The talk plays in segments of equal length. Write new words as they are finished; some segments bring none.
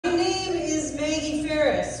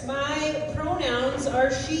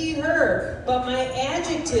are she, her, but my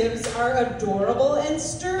adjectives are adorable and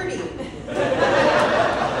sturdy.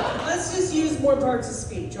 Let's just use more parts of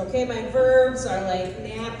speech, okay? My verbs are like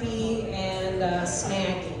nappy and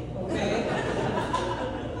snacky, okay?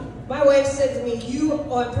 My wife said to me,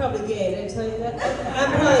 I'm probably gay, did I tell you that?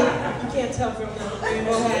 I'm probably, you can't tell from the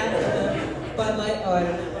rainbow hat or the Bud Light, I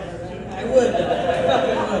don't know. I would, though. I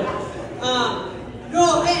fucking would.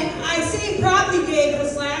 No, and I say probably gay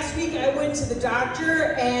because last week I went to the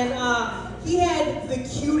doctor and he had the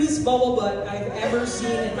cutest bubble butt I've ever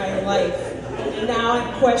seen in my life. And now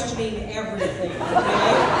I'm questioning everything,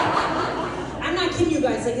 okay? I'm not kidding you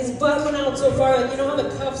guys, like his butt went out so far, like you know how the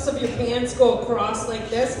cuffs of your pants go across like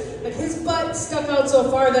this? Like his butt stuck out so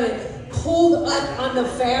far that it pulled up on the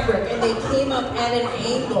fabric and they came up at an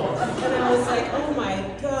angle. And I was like, oh my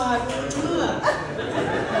God,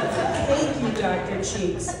 thank you, Dr.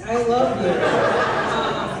 Cheeks. I love you.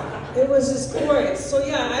 It was just glorious. So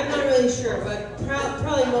yeah, I'm not really sure, but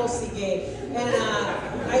probably mostly gay. And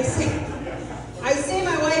I say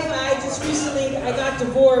my wife and I just recently, I got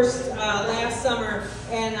divorced last summer,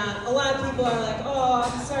 and a lot of people are like, oh,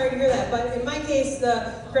 I'm sorry to hear that. But in my case,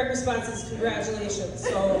 the correct response is congratulations.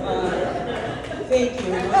 So thank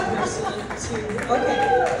you, one person, two. Okay,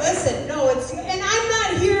 listen, no, and I'm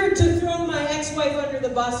not here to throw my ex-wife under the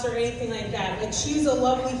bus or anything like that. Like, she's a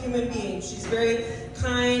lovely human being. She's very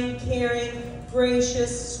kind, caring,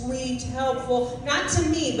 gracious, sweet, helpful. Not to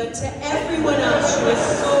me, but to everyone else. She was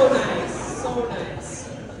so nice. So nice.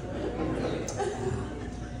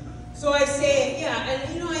 So I say, yeah, and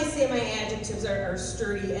you know I say my adjectives are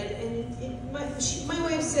sturdy, and my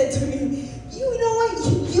wife said to me, you know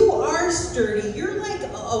what, you are sturdy. You're like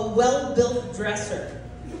a well-built dresser.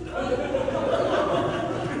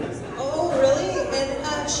 Oh, really?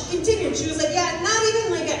 And she continued, she was like, yeah, not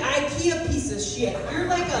even like an IKEA piece of shit. You're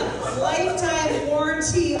like a lifetime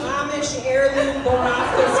warranty Amish heirloom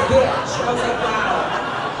Bonafis bitch. I was like, wow.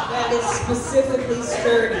 That is specifically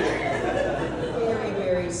sturdy. Very,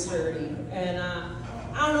 very sturdy. And I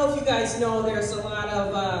don't know if you guys know, there's a lot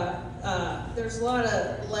of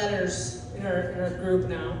letters in our group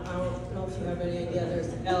now. I don't know if you have any idea.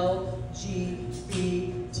 There's L, G,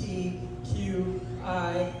 B, T, Q,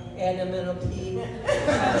 I, and a middle P,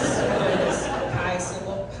 S, pi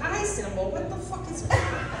symbol. Pi symbol? What the fuck is pi?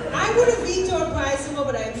 I would have vetoed pi symbol,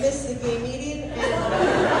 but I missed the gay meeting. And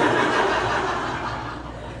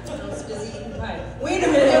Wait a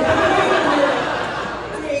minute.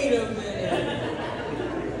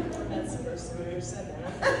 That's the first time I ever said that.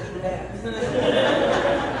 I'm gonna keep that.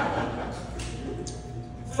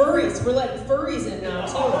 Furries. We're letting furries in now,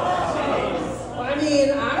 too. I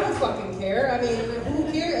mean, I don't fucking care. I mean,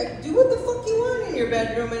 who cares? Do what the fuck you want in your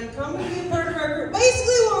bedroom and come and be a part of our group.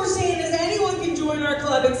 Basically, what we're saying is anyone can join our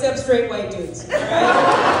club except straight white dudes. All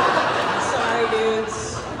right? Sorry, dudes.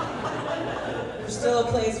 Still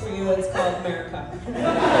a place for you. It's called America.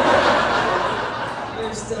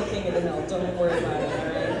 You're still king of the hill. Don't worry about it, all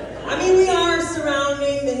right? I mean, we are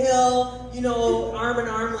surrounding the hill, you know, arm in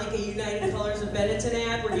arm like a United Colors of Benetton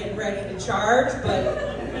ad. We're getting ready to charge,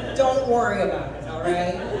 but don't worry about it, all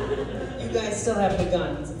right? You guys still have the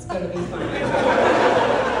guns. It's going to be fine.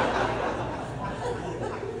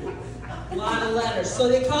 A lot of letters. So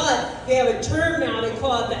they have a term now, they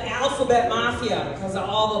call it the alphabet mafia because of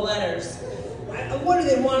all the letters. What do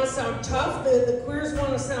they want to sound tough? The queers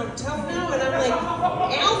want to sound tough now, and I'm like,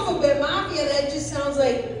 alphabet mafia. That just sounds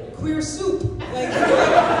like queer soup. Like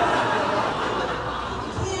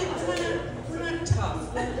we're not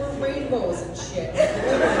tough. Like, we're rainbows and shit.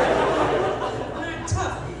 We're not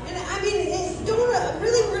tough. And I mean,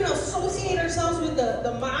 really, we're gonna associate ourselves with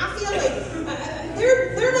the mafia. Like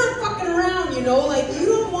they're not fucking around, you know. Like you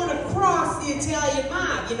don't want to cross the Italian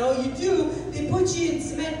mob, you know. You do. They put you in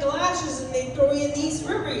cement galoshes and they throw you in the East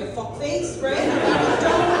River, you fuckface, right? I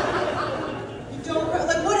mean, you don't,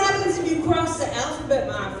 like what happens if you cross the alphabet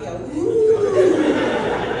mafia? Ooh.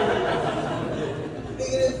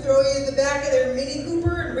 They're gonna throw you in the back of their Mini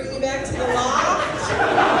Cooper and bring you back to the loft?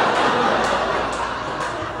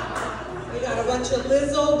 They got a bunch of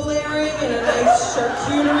Lizzo blaring and a nice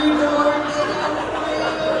charcuterie board laid out for you.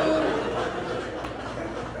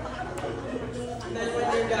 And then when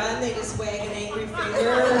you're done, they just wag an angry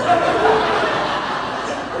finger.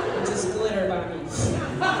 And just glitter bunnies.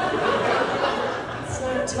 It's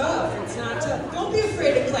not tough. It's not tough. Don't be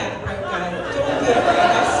afraid to clap, right guy. Don't be afraid.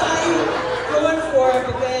 I saw you going for it,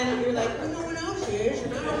 but then you're like, well, no one else is,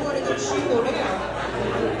 and I don't want to get shingled out. I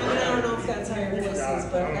mean, I don't know if that's how your voice is,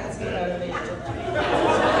 but that's what I would imagine.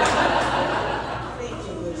 Thank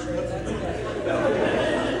you, Bush, right? That's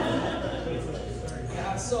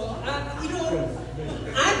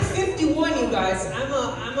guys.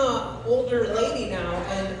 I'm a older lady now,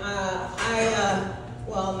 and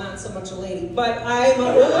well, not so much a lady, but I'm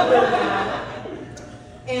older now.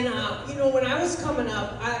 And you know, when I was coming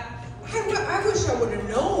up, I wish I would have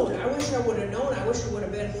known. I wish I would have known. I wish it would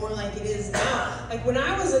have been more like it is now. Like when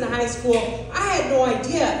I was in high school, I had no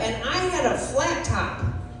idea, and I had a flat top.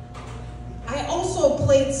 I also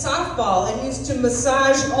played softball and used to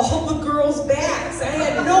massage all the girls' backs. I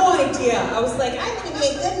had no idea. I was like, I'm going to be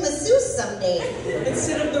a good masseuse someday.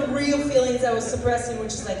 Instead of the real feelings I was suppressing,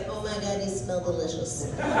 which is like, oh my God, you smell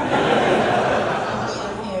delicious. Your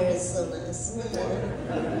hair is so nice.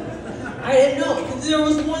 I didn't know, because there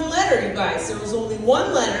was one letter, you guys. There was only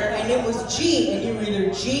one letter, and it was G, and you were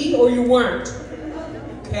either G or you weren't.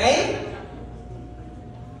 Okay?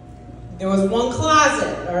 There was one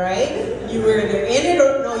closet, all right? You were either in it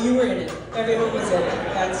or, no, you were in it. Everyone was in it.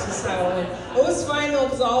 That's just how it went. It was fine though,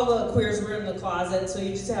 because all the queers were in the closet, so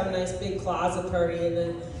you just have a nice big closet party, and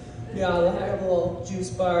then, yeah, they'll have a little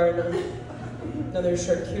juice bar and another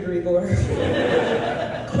charcuterie board.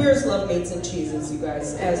 Queers love meats and cheeses, you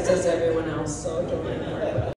guys, as does everyone else, so don't even worry about it.